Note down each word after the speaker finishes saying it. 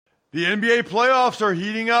The NBA playoffs are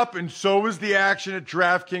heating up, and so is the action at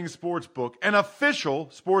DraftKings Sportsbook, an official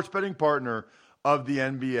sports betting partner of the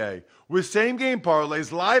NBA. With same-game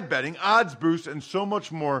parlays, live betting, odds boosts, and so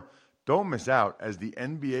much more, don't miss out as the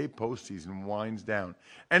NBA postseason winds down.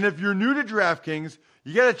 And if you're new to DraftKings,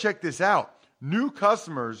 you got to check this out. New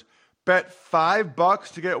customers bet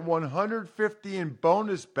 $5 to get $150 in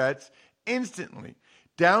bonus bets instantly.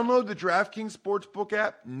 Download the DraftKings Sportsbook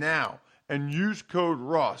app now and use code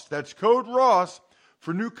ROSS. That's code ROSS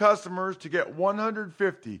for new customers to get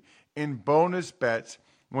 $150 in bonus bets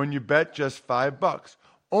when you bet just $5.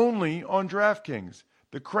 Only on DraftKings.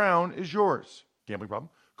 The crown is yours. Gambling problem?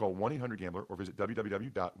 Call 1-800-GAMBLER or visit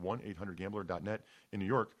www.1800gambler.net. In New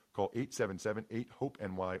York, call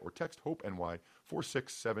 877-8-HOPE-NY or text HOPE-NY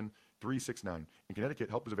 467-369. In Connecticut,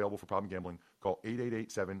 help is available for problem gambling. Call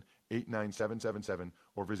 888-7-897-7777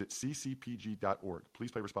 or visit ccpg.org. Please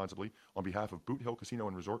play responsibly on behalf of Boot Hill Casino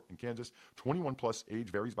and Resort in Kansas. 21 plus, age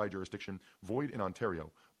varies by jurisdiction. Void in Ontario.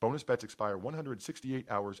 Bonus bets expire 168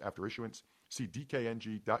 hours after issuance. See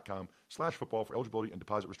dkng.com/football for eligibility and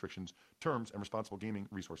deposit restrictions, terms, and responsible gaming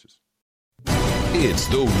resources. It's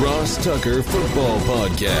the Ross Tucker Football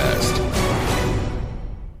Podcast.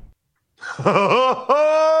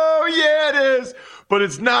 Oh, yeah, it is. But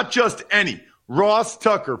it's not just any Ross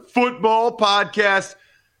Tucker Football Podcast.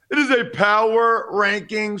 It is a Power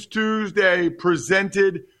Rankings Tuesday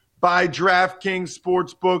presented by DraftKings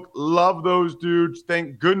Sportsbook. Love those dudes.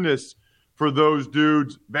 Thank goodness for those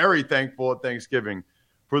dudes. Very thankful at Thanksgiving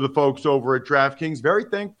for the folks over at DraftKings. Very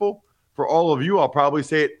thankful for all of you. I'll probably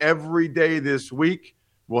say it every day this week.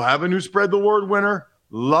 We'll have a new Spread the Word winner.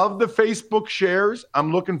 Love the Facebook shares.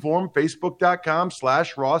 I'm looking for them.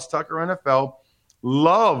 Facebook.com/Ross Tucker NFL.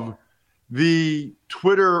 Love the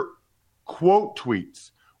Twitter quote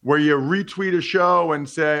tweets where you retweet a show and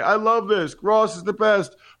say, I love this. Ross is the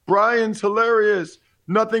best. Brian's hilarious.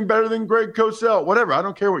 Nothing better than Greg Cosell. Whatever. I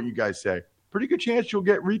don't care what you guys say. Pretty good chance you'll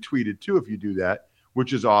get retweeted too if you do that,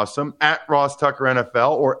 which is awesome. At Ross Tucker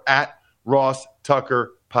NFL or at Ross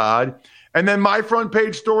Tucker Pod. And then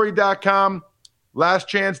myfrontpagestory.com. Last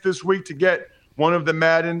chance this week to get one of the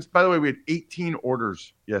Maddens. By the way, we had 18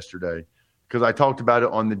 orders yesterday because I talked about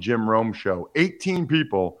it on the Jim Rome show. 18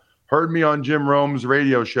 people heard me on Jim Rome's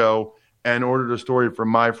radio show and ordered a story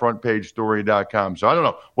from myfrontpagestory.com. So I don't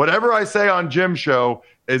know. Whatever I say on Jim's show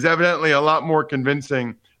is evidently a lot more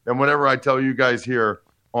convincing than whatever I tell you guys here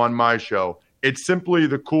on my show. It's simply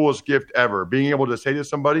the coolest gift ever. Being able to say to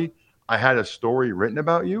somebody, I had a story written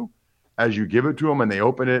about you, as you give it to them and they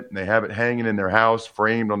open it and they have it hanging in their house,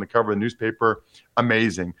 framed on the cover of the newspaper.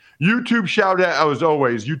 Amazing. YouTube shout out, as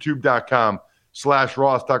always,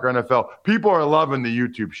 youtube.com/Ross Tucker NFL. People are loving the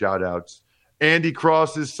YouTube shout outs. Andy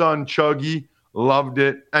Cross's son, Chuggy, loved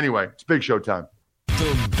it. Anyway, it's Big Show time.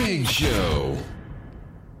 The Big Show.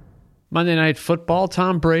 Monday Night Football,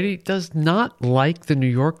 Tom Brady does not like the New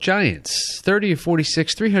York Giants. 30 of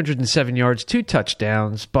 46, 307 yards, 2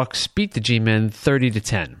 touchdowns. Bucks beat the G-Men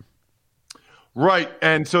 30-10. Right,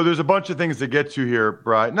 and so there's a bunch of things to get to here,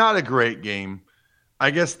 Brian. Not a great game.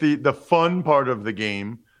 I guess the fun part of the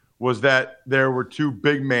game was that there were 2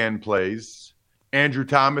 big man plays. Andrew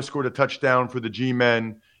Thomas scored a touchdown for the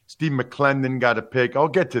G-Men. Steve McClendon got a pick. I'll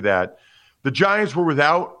get to that. The Giants were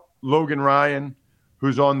without Logan Ryan,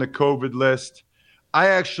 who's on the COVID list. I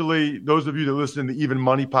actually, those of you that listen to the Even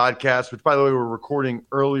Money podcast, which, by the way, we're recording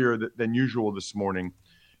earlier than usual this morning,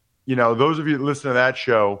 you know, those of you that listen to that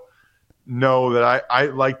show know that I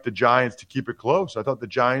like the Giants to keep it close. I thought the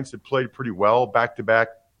Giants had played pretty well back-to-back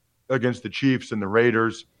against the Chiefs and the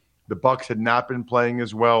Raiders. The Bucs had not been playing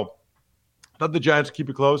as well. I thought the Giants would keep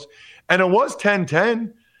it close. And it was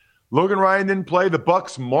 10-10. Logan Ryan didn't play. The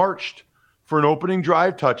Bucs marched for an opening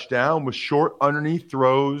drive touchdown with short underneath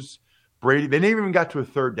throws. Brady, they never even got to a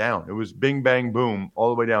third down. It was bing, bang, boom all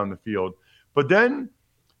the way down the field. But then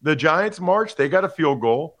the Giants marched. They got a field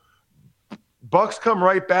goal. Bucs come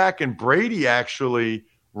right back, and Brady actually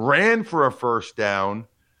ran for a first down,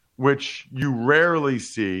 which you rarely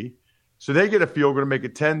see. So they get a field goal to make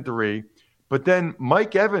it 10-3. But then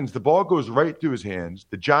Mike Evans, the ball goes right through his hands.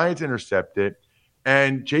 The Giants intercept it.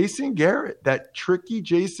 And Jason Garrett, that tricky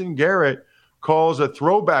Jason Garrett, calls a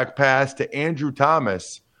throwback pass to Andrew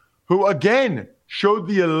Thomas, who, again, showed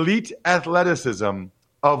the elite athleticism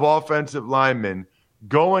of offensive linemen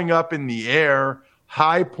going up in the air,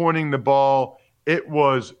 high-pointing the ball. It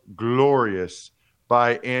was glorious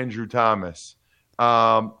by Andrew Thomas.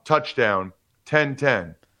 Touchdown,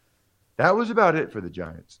 10-10. That was about it for the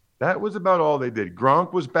Giants. That was about all they did.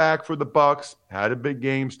 Gronk was back for the Bucs, had a big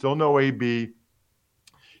game, still no AB.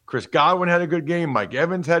 Chris Godwin had a good game. Mike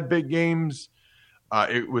Evans had big games.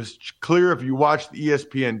 It was clear if you watched the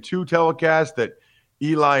ESPN2 telecast that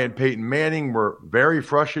Eli and Peyton Manning were very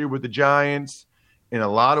frustrated with the Giants in a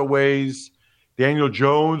lot of ways. Daniel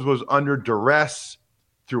Jones was under duress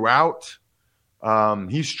throughout.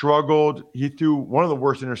 He struggled. He threw one of the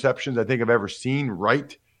worst interceptions I think I've ever seen,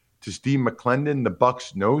 right to Steve McClendon, the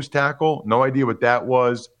Bucs nose tackle. No idea what that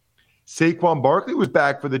was. Saquon Barkley was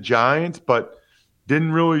back for the Giants, but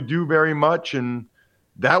didn't really do very much, and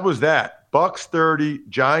that was that. Bucs 30,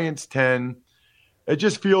 Giants 10. It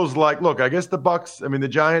just feels like, look, I guess the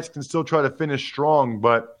Giants can still try to finish strong,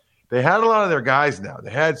 but they had a lot of their guys now.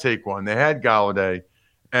 They had Saquon, they had Galladay,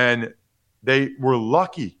 and they were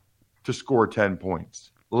lucky to score 10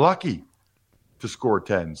 points. Lucky to score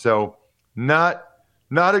 10. So not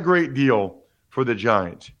a great deal for the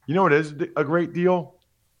Giants. You know what is a great deal?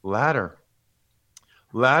 Ladder.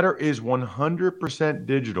 Ladder is 100%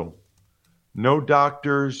 digital. No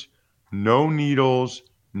doctors, no needles,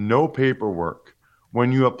 no paperwork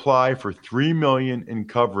when you apply for $3 million in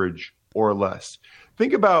coverage or less.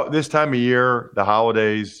 Think about this time of year, the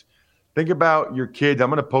holidays. Think about your kids. I'm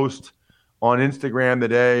going to post on Instagram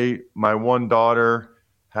today. My one daughter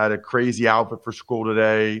had a crazy outfit for school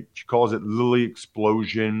today. She calls it Lily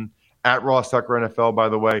Explosion. At Ross Tucker NFL, by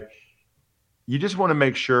the way. You just want to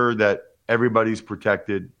make sure that everybody's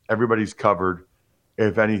protected, everybody's covered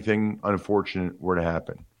if anything unfortunate were to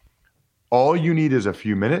happen. All you need is a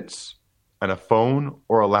few minutes and a phone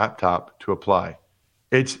or a laptop to apply.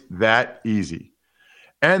 It's that easy.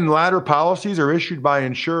 And ladder policies are issued by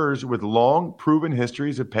insurers with long proven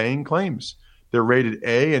histories of paying claims. They're rated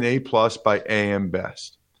A and A+ by AM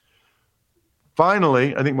Best.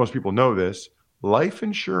 Finally, I think most people know this, life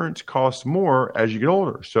insurance costs more as you get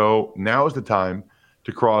older. So now is the time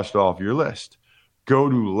to cross it off your list. Go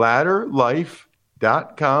to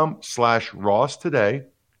ladderlife.com/Ross today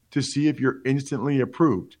to see if you're instantly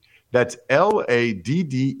approved. That's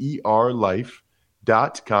LADDER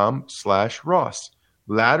life.com/Ross.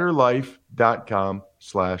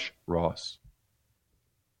 Ladderlife.com/Ross.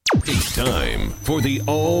 It's time for the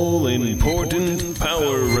all-important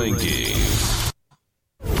Power Ranking.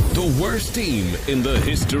 The worst team in the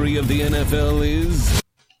history of the NFL is...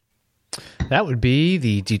 That would be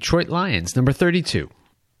the Detroit Lions, number 32.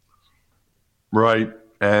 Right,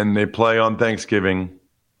 and they play on Thanksgiving.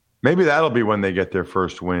 Maybe that'll be when they get their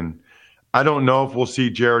first win. I don't know if we'll see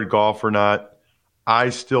Jared Goff or not. I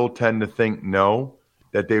still tend to think no,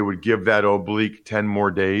 that they would give that oblique 10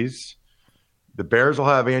 more days. The Bears will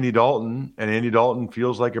have Andy Dalton, and Andy Dalton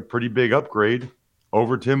feels like a pretty big upgrade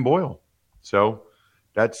over Tim Boyle. So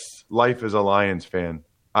that's life as a Lions fan.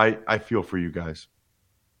 I feel for you guys.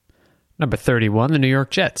 Number 31, the New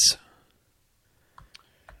York Jets.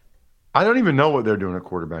 I don't even know what they're doing at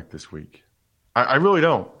quarterback this week. I really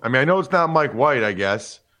don't. I mean, I know it's not Mike White, I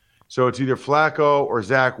guess. So it's either Flacco or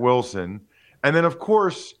Zach Wilson. And then, of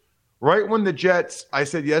course, right when the Jets, I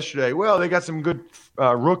said yesterday, well, they got some good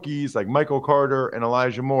rookies like Michael Carter and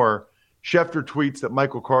Elijah Moore. Schefter tweets that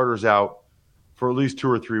Michael Carter's out for at least 2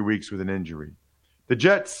 or 3 weeks with an injury. The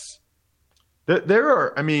Jets, there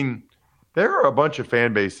are a bunch of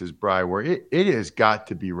fan bases, Bri, where it has got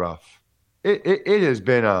to be rough. It has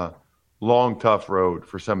been a long, tough road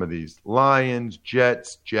for some of these. Lions,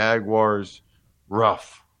 Jets, Jaguars,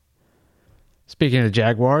 rough. Speaking of the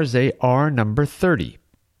Jaguars, they are number 30.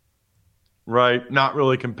 Right. Not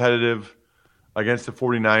really competitive against the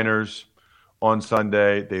 49ers on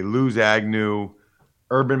Sunday. They lose Agnew.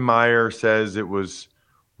 Urban Meyer says it was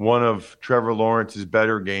one of Trevor Lawrence's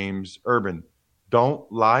better games. Urban,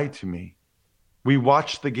 don't lie to me. We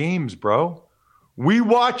watched the games, bro. We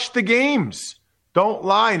watched the games. Don't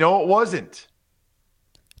lie. No, it wasn't.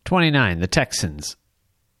 29, the Texans.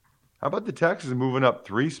 How about the Texans moving up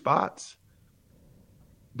 3 spots?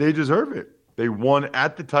 They deserve it. They won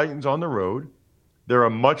at the Titans on the road. They're a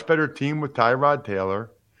much better team with Tyrod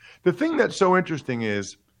Taylor. The thing that's so interesting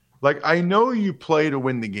is, I know you play to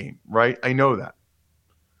win the game, right? I know that.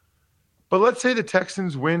 But let's say the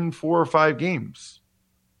Texans win 4 or 5 games,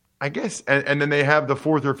 I guess, and then they have the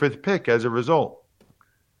 4th or 5th pick as a result.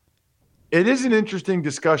 It is an interesting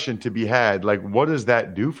discussion to be had. What does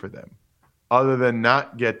that do for them other than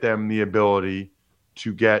not get them the ability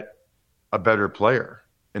to get a better player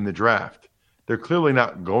in the draft? They're clearly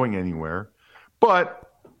not going anywhere. But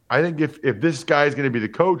I think if this guy is going to be the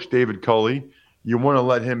coach, David Culley, you want to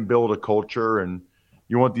let him build a culture and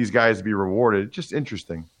you want these guys to be rewarded. It's just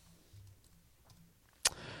interesting.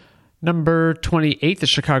 Number 28, the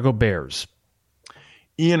Chicago Bears.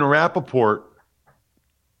 Ian Rappaport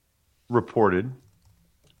reported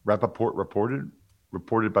by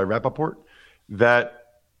Rappaport, that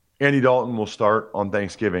Andy Dalton will start on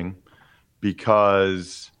Thanksgiving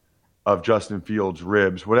because of Justin Fields'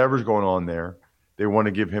 ribs. Whatever's going on there, they want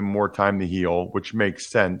to give him more time to heal, which makes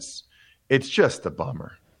sense. It's just a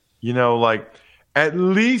bummer. At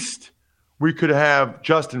least we could have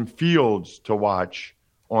Justin Fields to watch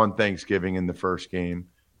on Thanksgiving in the first game.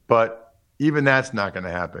 But even that's not going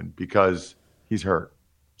to happen because he's hurt.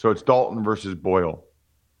 So it's Dalton versus Boyle.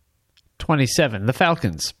 27, the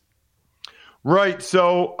Falcons. Right.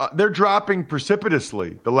 So they're dropping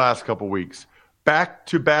precipitously the last couple weeks.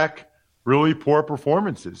 Back-to-back really poor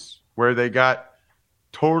performances where they got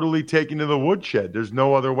totally taken to the woodshed. There's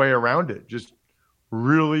no other way around it. Just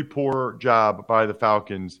really poor job by the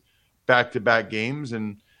Falcons back-to-back games.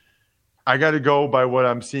 And I got to go by what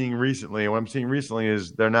I'm seeing recently. And what I'm seeing recently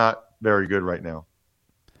is they're not very good right now.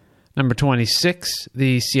 Number 26,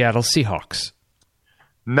 the Seattle Seahawks.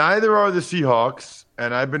 Neither are the Seahawks,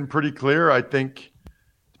 and I've been pretty clear. I think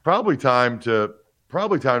it's probably time to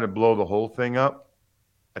blow the whole thing up.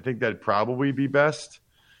 I think that'd probably be best,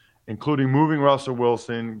 including moving Russell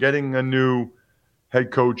Wilson, getting a new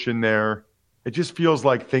head coach in there. It just feels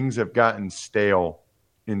like things have gotten stale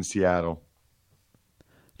in Seattle.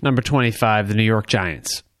 Number 25, the New York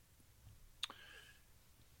Giants.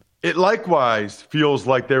 It likewise feels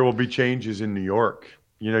like there will be changes in New York.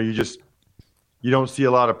 You don't see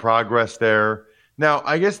a lot of progress there. Now,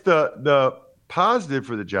 I guess the positive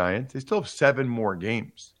for the Giants, they still have 7 more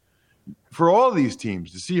games. For all these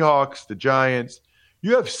teams, the Seahawks, the Giants,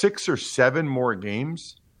 you have 6 or 7 more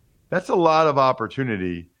games. That's a lot of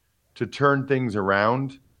opportunity to turn things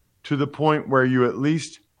around to the point where you at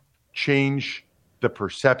least change the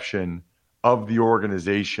perception of the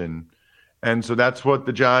organization. And so that's what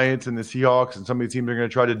the Giants and the Seahawks and some of these teams are going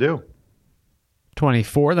to try to do.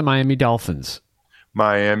 24, the Miami Dolphins.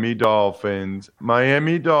 Miami Dolphins,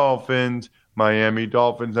 number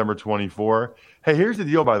 24. Hey, here's the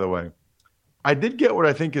deal, by the way. I did get what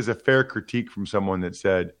I think is a fair critique from someone that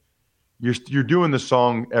said, you're doing the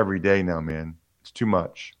song every day now, man. It's too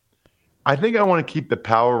much. I think I want to keep the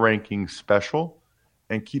power rankings special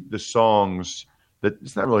and keep the songs that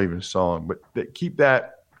it's not really even a song, but keep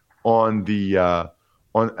that on the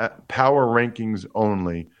power rankings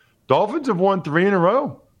only. Dolphins have won 3 in a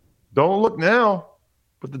row. Don't look now,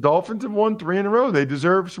 but the Dolphins have won 3 in a row. They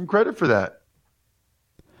deserve some credit for that.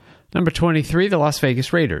 Number 23, the Las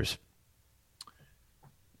Vegas Raiders.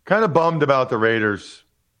 Kind of bummed about the Raiders.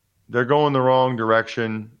 They're going the wrong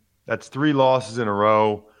direction. That's 3 losses in a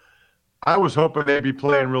row. I was hoping they'd be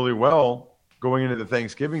playing really well going into the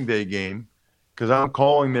Thanksgiving Day game because I'm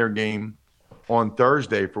calling their game on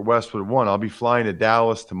Thursday for Westwood One. I'll be flying to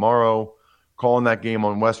Dallas tomorrow, calling that game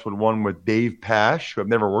on Westwood One with Dave Pash, who I've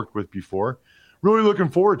never worked with before. Really looking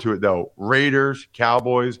forward to it, though. Raiders,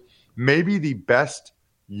 Cowboys, maybe the best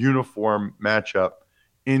uniform matchup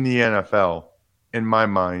in the NFL, in my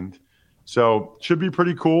mind. So should be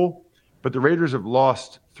pretty cool. But the Raiders have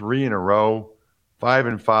lost 3 in a row,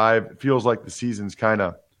 5-5. It feels like the season's kind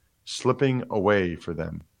of slipping away for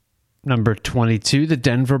them. Number 22, the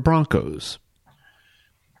Denver Broncos.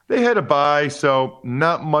 They had a bye, so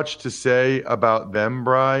not much to say about them,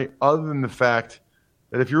 Bri, other than the fact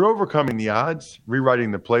that if you're overcoming the odds,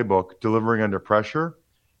 rewriting the playbook, delivering under pressure,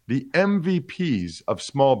 the MVPs of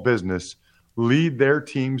small business lead their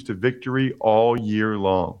teams to victory all year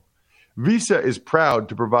long. Visa is proud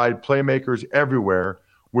to provide playmakers everywhere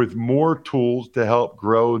with more tools to help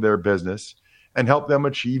grow their business and help them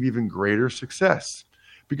achieve even greater success.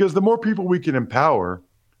 Because the more people we can empower,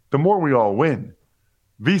 the more we all win.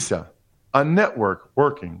 Visa, a network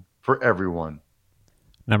working for everyone.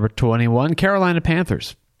 Number 21, Carolina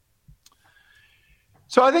Panthers.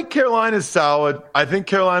 So I think Carolina's solid. I think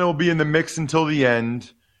Carolina will be in the mix until the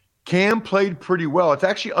end. Cam played pretty well. It's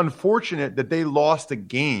actually unfortunate that they lost a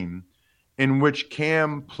game in which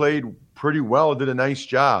Cam played pretty well, did a nice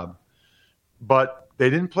job. But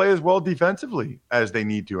they didn't play as well defensively as they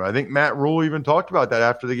need to. I think Matt Rule even talked about that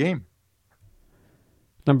after the game.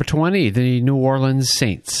 Number 20, the New Orleans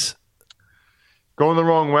Saints. Going the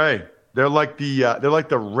wrong way. They're like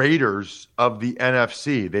the Raiders of the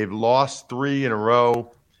NFC. They've lost 3 in a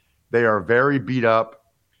row. They are very beat up.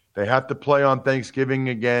 They have to play on Thanksgiving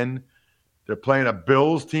again. They're playing a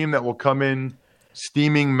Bills team that will come in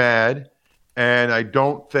steaming mad, and I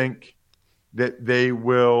don't think that they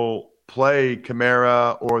will play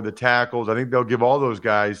Kamara or the tackles. I think they'll give all those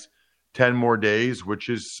guys 10 more days, which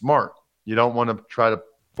is smart. You don't want to try to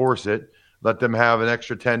force it. Let them have an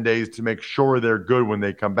extra 10 days to make sure they're good when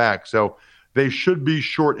they come back. So they should be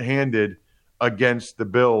shorthanded against the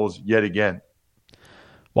Bills yet again.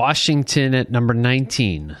 Washington at number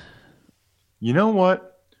 19. You know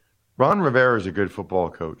what? Ron Rivera is a good football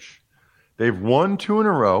coach. They've won 2 in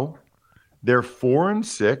a row. They're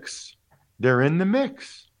 4-6. They're in the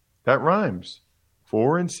mix. That rhymes.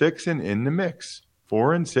 4-6 and in the mix.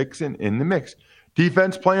 4-6 and in the mix.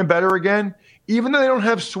 Defense playing better again. Even though they don't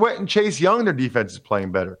have Sweat and Chase Young, their defense is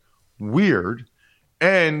playing better. Weird.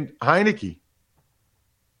 And Heineke.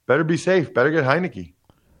 Better be safe. Better get Heineke.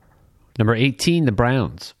 Number 18, the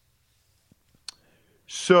Browns.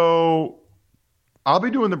 So I'll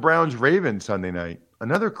be doing the Browns-Ravens Sunday night.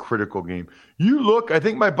 Another critical game. You look, I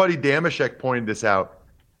think my buddy Damashek pointed this out.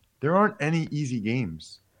 There aren't any easy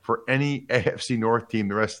games for any AFC North team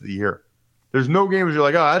the rest of the year. There's no games you're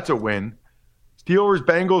like, oh, that's a win. Steelers,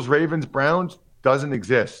 Bengals, Ravens, Browns doesn't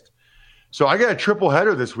exist. So I got a triple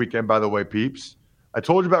header this weekend, by the way, peeps. I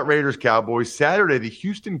told you about Raiders, Cowboys. Saturday, the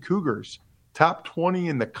Houston Cougars, top 20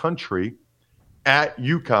 in the country at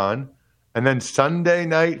UConn. And then Sunday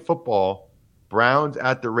night football, Browns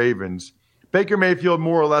at the Ravens. Baker Mayfield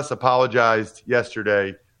more or less apologized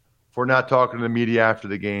yesterday for not talking to the media after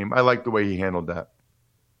the game. I like the way he handled that.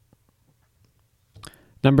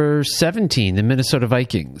 Number 17, the Minnesota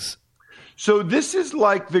Vikings. So this is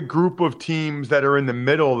like the group of teams that are in the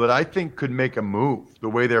middle that I think could make a move the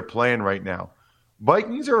way they're playing right now.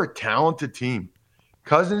 Vikings are a talented team.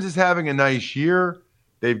 Cousins is having a nice year.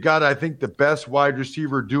 They've got, I think, the best wide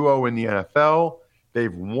receiver duo in the NFL.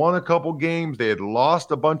 They've won a couple games. They had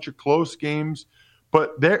lost a bunch of close games.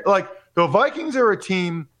 But they're like the Vikings are a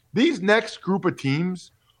team. These next group of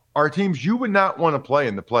teams are teams you would not want to play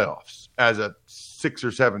in the playoffs as a 6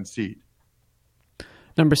 or 7 seed.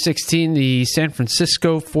 Number 16, the San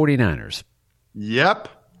Francisco 49ers. Yep.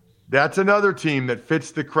 That's another team that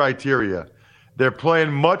fits the criteria. They're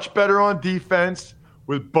playing much better on defense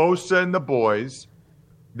with Bosa and the boys.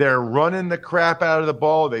 They're running the crap out of the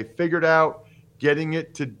ball. They figured out getting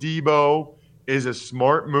it to Debo is a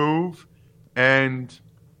smart move. And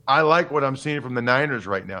I like what I'm seeing from the Niners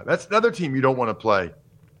right now. That's another team you don't want to play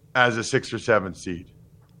as a 6 or 7 seed.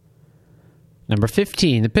 Number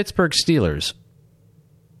 15, the Pittsburgh Steelers.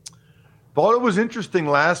 Thought it was interesting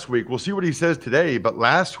last week. We'll see what he says today. But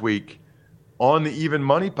last week on the Even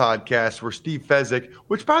Money podcast where Steve Fezzik,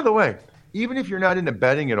 which, by the way, even if you're not into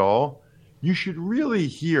betting at all, you should really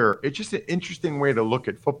hear. It's just an interesting way to look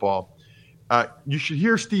at football. You should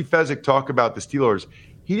hear Steve Fezzik talk about the Steelers.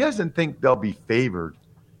 He doesn't think they'll be favored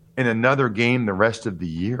in another game the rest of the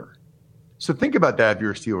year. So think about that if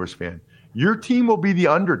you're a Steelers fan. Your team will be the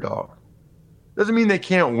underdog. Doesn't mean they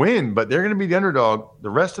can't win, but they're going to be the underdog the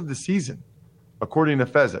rest of the season, according to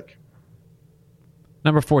Fezzik.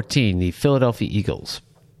 Number 14, the Philadelphia Eagles.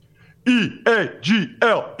 E-A-G-L-E-S,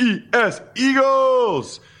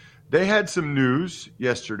 Eagles! They had some news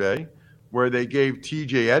yesterday where they gave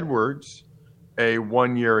T.J. Edwards a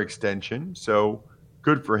 1-year extension, so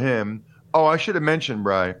good for him. Oh, I should have mentioned,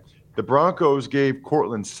 Bri, the Broncos gave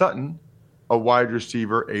Cortland Sutton, a wide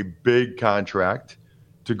receiver, a big contract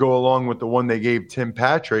to go along with the one they gave Tim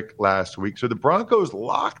Patrick last week. So the Broncos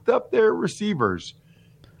locked up their receivers,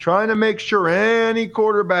 trying to make sure any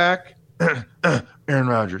quarterback, Aaron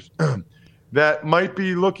Rodgers, that might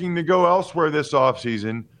be looking to go elsewhere this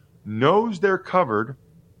offseason knows they're covered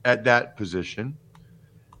at that position.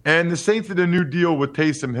 And the Saints did a new deal with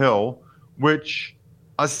Taysom Hill, which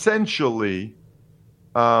essentially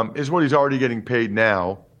is what he's already getting paid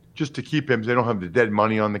now, just to keep him so they don't have the dead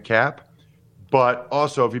money on the cap. But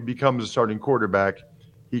also, if he becomes a starting quarterback,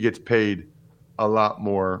 he gets paid a lot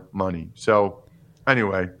more money. So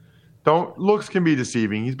anyway, looks can be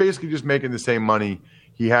deceiving. He's basically just making the same money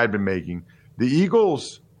he had been making. The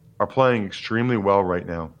Eagles are playing extremely well right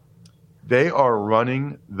now. They are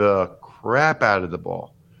running the crap out of the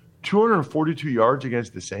ball. 242 yards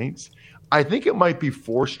against the Saints. I think it might be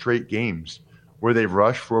 4 straight games where they've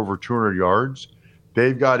rushed for over 200 yards.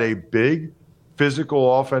 They've got a big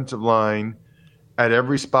physical offensive line at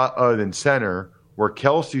every spot other than center, where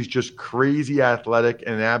Kelsey's just crazy athletic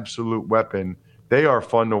and an absolute weapon. They are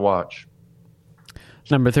fun to watch.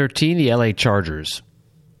 Number 13, the LA Chargers.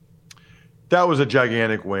 That was a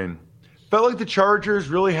gigantic win. Felt like the Chargers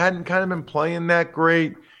really hadn't kind of been playing that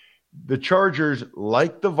great. The Chargers,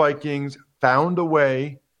 like the Vikings, found a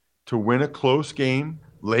way to win a close game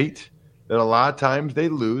late that a lot of times they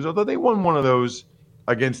lose, although they won one of those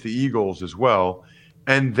against the Eagles as well.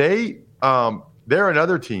 And they're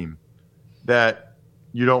another team that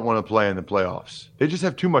you don't want to play in the playoffs. They just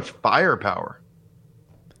have too much firepower.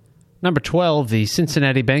 Number 12, the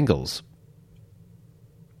Cincinnati Bengals.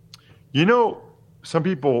 You know, some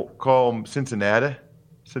people call them Cincinnati,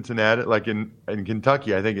 like in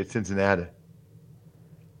Kentucky, I think it's Cincinnati.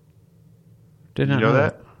 Did you not know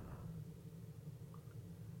that?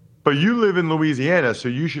 But you live in Louisiana, so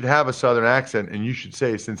you should have a Southern accent, and you should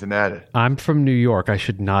say Cincinnati. I'm from New York. I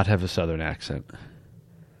should not have a Southern accent.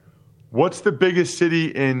 What's the biggest city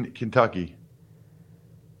in Kentucky?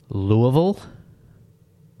 Louisville?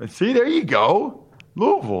 And see, there you go.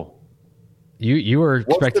 Louisville. You were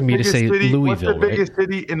expecting me to say Louisville, What's the biggest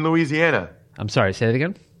city in Louisiana? I'm sorry, say that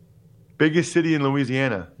again? Biggest city in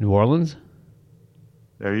Louisiana. New Orleans?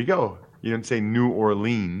 There you go. You didn't say New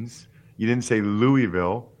Orleans. You didn't say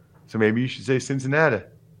Louisville. So maybe you should say Cincinnati.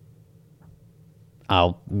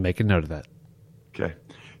 I'll make a note of that. Okay.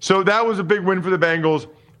 So that was a big win for the Bengals.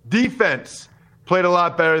 Defense played a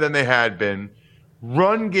lot better than they had been.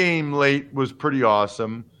 Run game late was pretty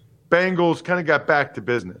awesome. Bengals kind of got back to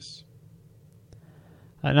business.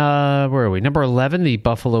 And where are we? Number 11, the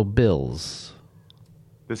Buffalo Bills.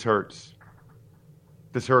 This hurts.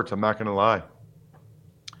 This hurts, I'm not going to lie.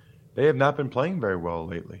 They have not been playing very well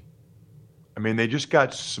lately. I mean, they just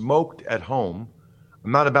got smoked at home.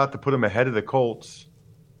 I'm not about to put them ahead of the Colts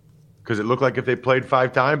because it looked like if they played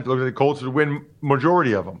 5 times, it looked like the Colts would win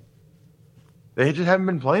majority of them. They just haven't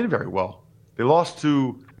been playing very well. They lost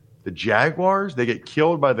to the Jaguars. They get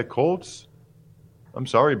killed by the Colts. I'm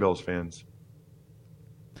sorry, Bills fans.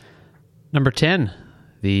 Number 10,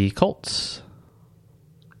 the Colts.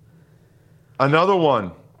 Another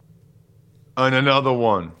one. And another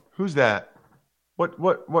one. Who's that? What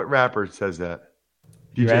rapper says that?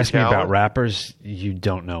 You DJ ask me Khaled? about rappers, you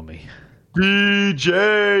don't know me.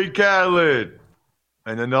 DJ Khaled.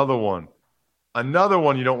 And another one. Another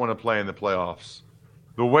one you don't want to play in the playoffs.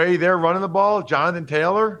 The way they're running the ball, Jonathan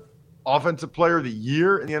Taylor, Offensive Player of the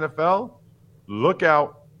Year in the NFL, look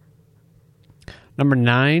out. Number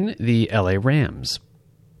 9, the LA Rams.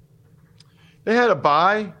 They had a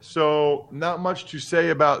bye, so not much to say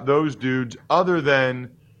about those dudes other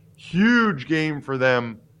than huge game for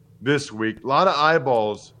them this week. A lot of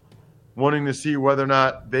eyeballs wanting to see whether or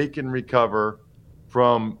not they can recover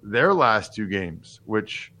from their last 2 games,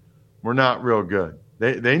 which were not real good.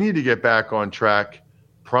 They need to get back on track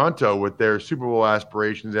pronto with their Super Bowl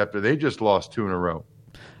aspirations after they just lost 2 in a row.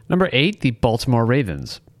 Number 8, the Baltimore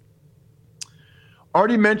Ravens.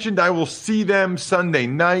 Already mentioned I will see them Sunday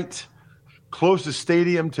night. Closest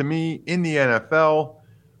stadium to me in the NFL.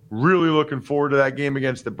 Really looking forward to that game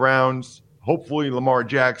against the Browns. Hopefully Lamar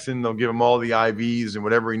Jackson, they'll give him all the IVs and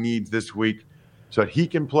whatever he needs this week so that he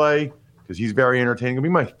can play because he's very entertaining. It'll be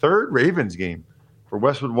my 3rd Ravens game for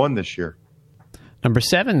Westwood One this year. Number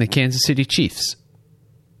 7, the Kansas City Chiefs.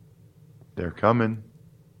 They're coming.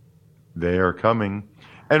 They are coming.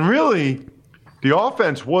 And really, the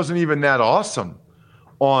offense wasn't even that awesome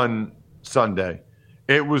on Sunday.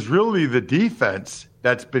 It was really the defense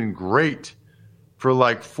that's been great for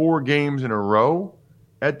like 4 games in a row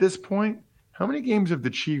at this point. How many games have the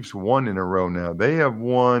Chiefs won in a row now? They have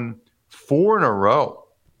won 4 in a row.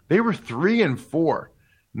 They were 3-4.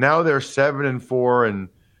 Now they're 7-4, and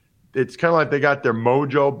it's kind of like they got their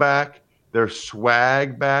mojo back, their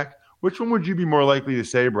swag back. Which one would you be more likely to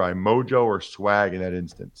say, Brian, mojo or swag in that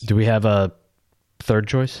instance? Do we have a third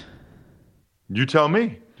choice? You tell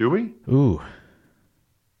me. Do we? Ooh.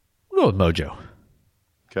 We'll go with mojo.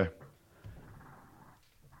 Okay.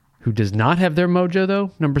 Who does not have their mojo,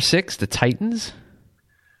 though? Number 6, the Titans.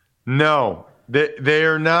 No, they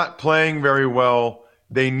are not playing very well.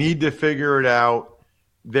 They need to figure it out.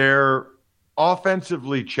 They're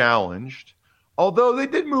offensively challenged. Although they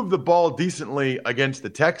did move the ball decently against the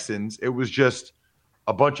Texans, it was just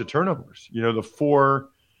a bunch of turnovers. You know, the 4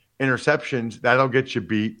 interceptions, that'll get you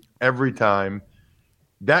beat every time.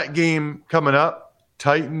 That game coming up,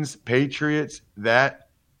 Titans, Patriots, that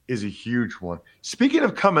is a huge one. Speaking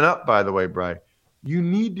of coming up, by the way, Bri, you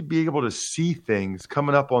need to be able to see things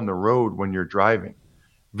coming up on the road when you're driving.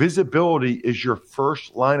 Visibility is your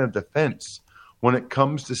first line of defense when it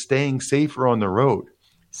comes to staying safer on the road.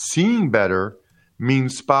 Seeing better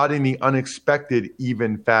means spotting the unexpected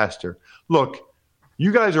even faster. Look,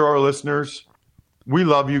 you guys are our listeners. We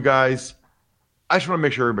love you guys. I just want to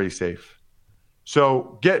make sure everybody's safe.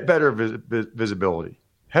 So get better visibility.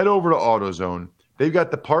 Head over to AutoZone. They've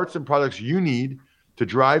got the parts and products you need to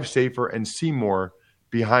drive safer and see more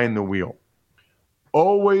behind the wheel.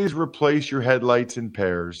 Always replace your headlights in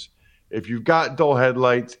pairs. If you've got dull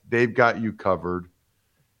headlights, they've got you covered.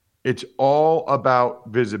 It's all about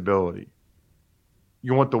visibility.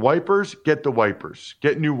 You want the wipers? Get the wipers.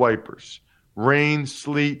 Get new wipers. Rain,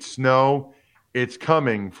 sleet, snow, it's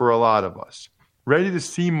coming for a lot of us. Ready to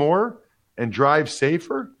see more and drive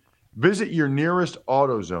safer? Visit your nearest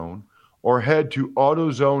AutoZone or head to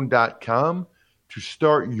AutoZone.com to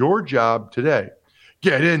start your job today.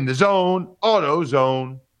 Get in the zone,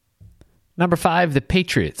 AutoZone. Number 5, the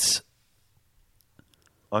Patriots.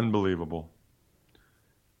 Unbelievable.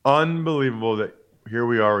 Unbelievable that here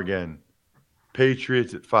we are again.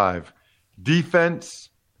 Patriots at 5. Defense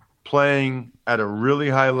playing at a really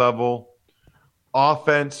high level.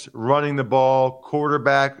 Offense running the ball.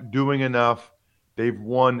 Quarterback doing enough. They've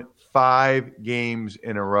won 5 games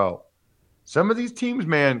in a row. Some of these teams,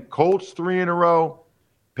 man, Colts 3 in a row.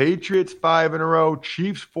 Patriots 5 in a row.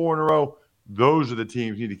 Chiefs 4 in a row. Those are the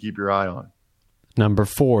teams you need to keep your eye on. Number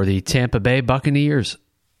 4, the Tampa Bay Buccaneers.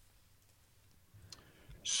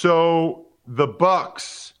 So the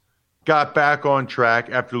Bucs got back on track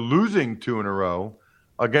after losing 2 in a row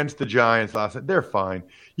against the Giants last night. They're fine.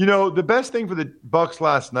 You know, the best thing for the Bucs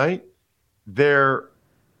last night, their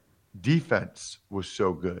defense was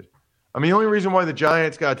so good. I mean, the only reason why the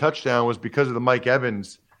Giants got a touchdown was because of the Mike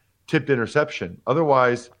Evans tipped interception.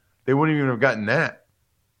 Otherwise, they wouldn't even have gotten that.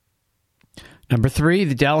 Number 3,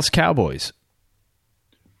 the Dallas Cowboys.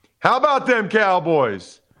 How about them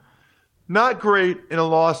Cowboys? Not great in a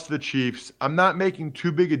loss to the Chiefs. I'm not making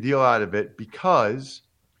too big a deal out of it because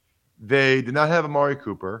they did not have Amari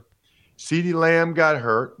Cooper. CeeDee Lamb got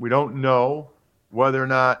hurt. We don't know whether or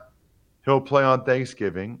not he'll play on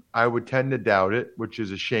Thanksgiving. I would tend to doubt it, which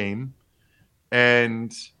is a shame.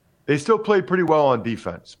 And they still played pretty well on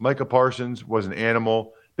defense. Micah Parsons was an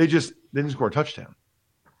animal. They didn't score a touchdown.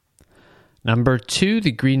 Number 2,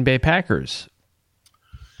 the Green Bay Packers.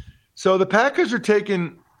 So the Packers are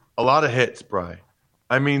taking a lot of hits, Bri.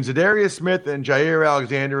 I mean, Zadarius Smith and Jair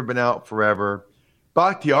Alexander have been out forever.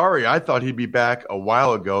 Bakhtiari, I thought he'd be back a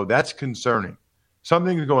while ago. That's concerning.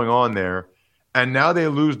 Something's going on there. And now they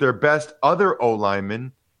lose their best other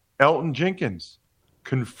O-lineman, Elton Jenkins.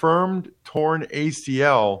 Confirmed torn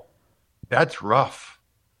ACL. That's rough.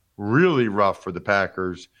 Really rough for the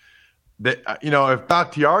Packers. If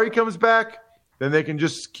Bakhtiari comes back, then they can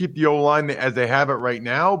just keep the O-line as they have it right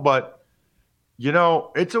now. But,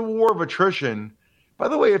 it's a war of attrition. By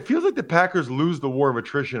the way, it feels like the Packers lose the war of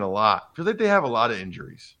attrition a lot. It feels like they have a lot of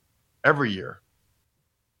injuries every year.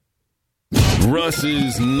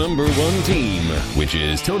 Russ's number 1 team, which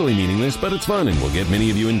is totally meaningless, but it's fun and will get many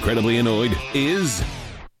of you incredibly annoyed, is...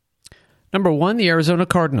 Number 1, the Arizona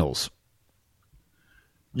Cardinals.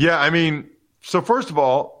 Yeah, I mean, so first of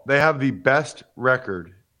all, they have the best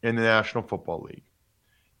record in the National Football League.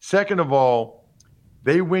 Second of all,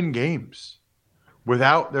 they win games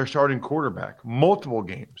without their starting quarterback, multiple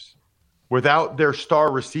games, without their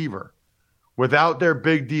star receiver, without their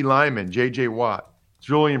big D lineman, J.J. Watt. It's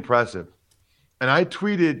really impressive. And I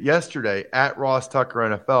tweeted yesterday at Ross Tucker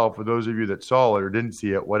NFL, for those of you that saw it or didn't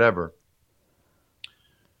see it, whatever.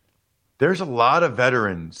 There's a lot of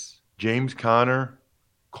veterans, James Conner,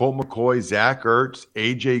 Colt McCoy, Zach Ertz,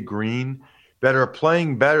 A.J. Green, that are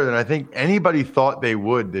playing better than I think anybody thought they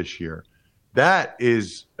would this year. That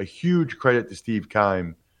is a huge credit to Steve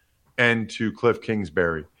Keim and to Cliff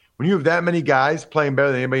Kingsbury. When you have that many guys playing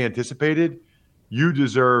better than anybody anticipated, you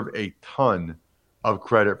deserve a ton of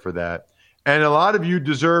credit for that. And a lot of you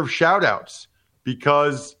deserve shout-outs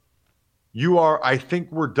because you are, I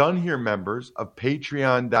think we're done here, members of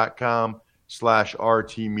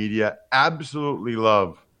patreon.com/RT Media. Absolutely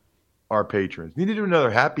love our patrons. Need to do another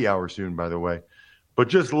happy hour soon, by the way. But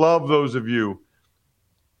just love those of you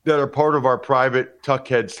that are part of our private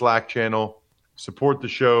Tuckhead Slack channel, support the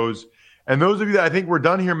shows. And those of you that I think we're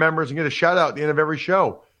done here, members, and get a shout out at the end of every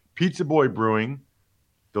show. Pizza Boy Brewing,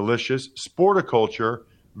 delicious. Sporticulture,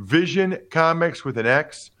 Vision Comics with an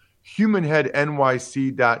X,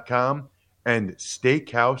 HumanHeadNYC.com, and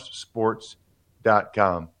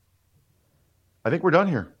SteakhouseSports.com. I think we're done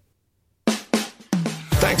here.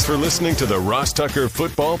 Thanks for listening to the Ross Tucker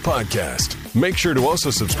Football Podcast. Make sure to also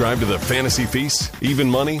subscribe to the Fantasy Feast, Even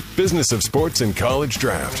Money, Business of Sports, and College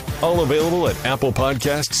Draft. All available at Apple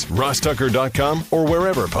Podcasts, RossTucker.com, or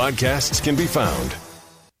wherever podcasts can be found.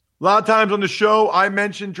 A lot of times on the show, I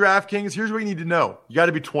mentioned DraftKings. Here's what you need to know. You got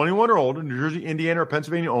to be 21 or older, New Jersey, Indiana, or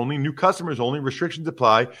Pennsylvania only. New customers only. Restrictions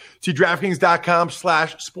apply. See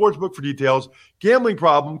DraftKings.com/sportsbook for details. Gambling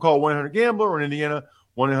problem, call 1-800-GAMBLER, or in Indiana,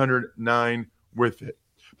 1-800-9-WITH-IT.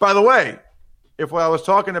 By the way, if what I was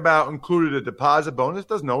talking about included a deposit bonus,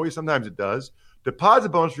 doesn't always, sometimes it does. Deposit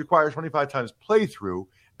bonus requires 25 times playthrough,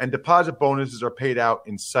 and deposit bonuses are paid out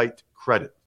in site credit.